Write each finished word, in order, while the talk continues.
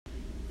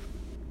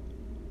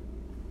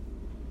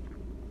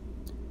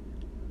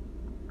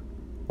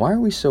Why are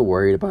we so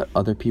worried about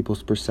other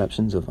people's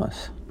perceptions of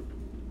us?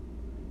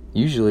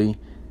 Usually,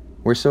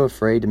 we're so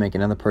afraid to make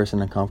another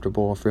person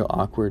uncomfortable or feel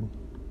awkward.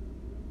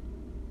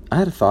 I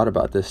had a thought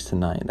about this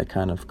tonight that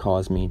kind of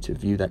caused me to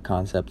view that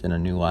concept in a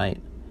new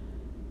light.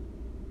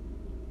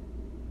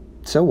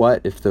 So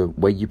what if the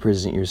way you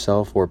present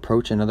yourself or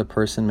approach another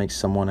person makes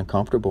someone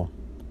uncomfortable?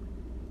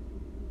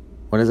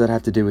 What does that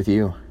have to do with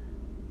you?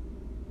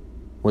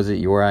 Was it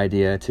your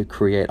idea to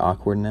create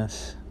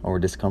awkwardness or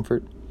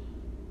discomfort?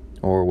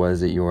 Or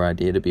was it your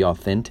idea to be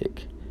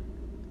authentic?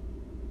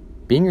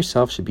 Being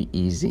yourself should be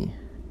easy,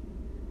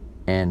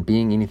 and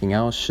being anything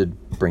else should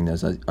bring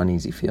those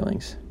uneasy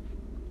feelings,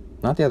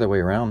 not the other way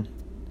around.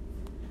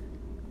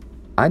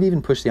 I'd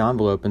even push the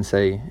envelope and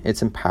say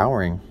it's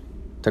empowering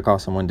to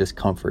cause someone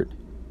discomfort,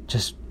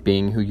 just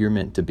being who you're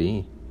meant to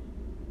be.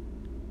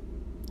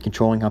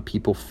 Controlling how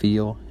people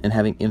feel and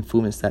having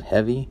influence that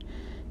heavy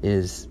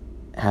is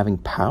having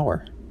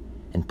power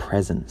and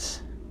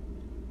presence.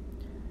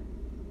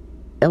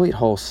 Elliot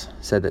Hulse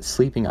said that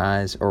sleeping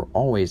eyes are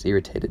always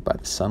irritated by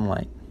the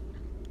sunlight.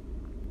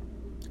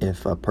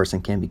 If a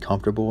person can be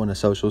comfortable in a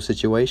social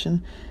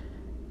situation,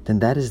 then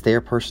that is their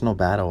personal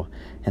battle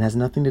and has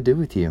nothing to do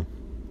with you.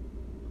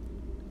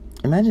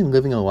 Imagine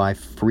living a life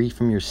free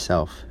from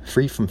yourself,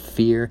 free from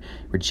fear,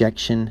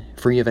 rejection,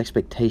 free of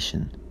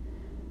expectation.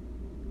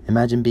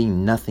 Imagine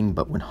being nothing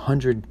but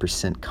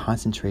 100%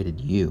 concentrated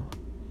you.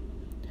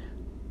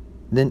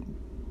 Then,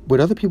 would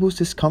other people's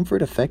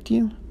discomfort affect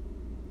you?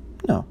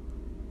 No.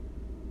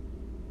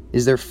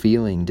 Is their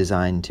feeling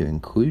designed to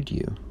include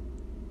you?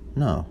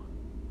 No,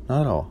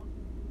 not at all.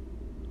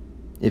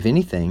 If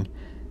anything,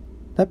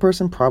 that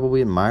person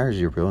probably admires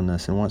your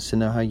realness and wants to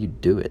know how you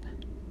do it.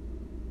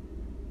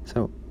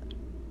 So,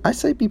 I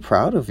say be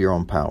proud of your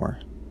own power.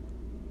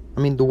 I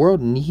mean, the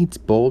world needs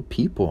bold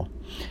people.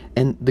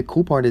 And the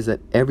cool part is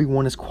that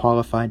everyone is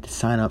qualified to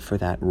sign up for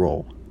that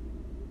role.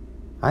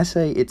 I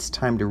say it's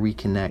time to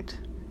reconnect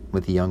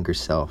with the younger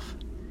self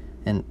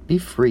and be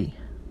free.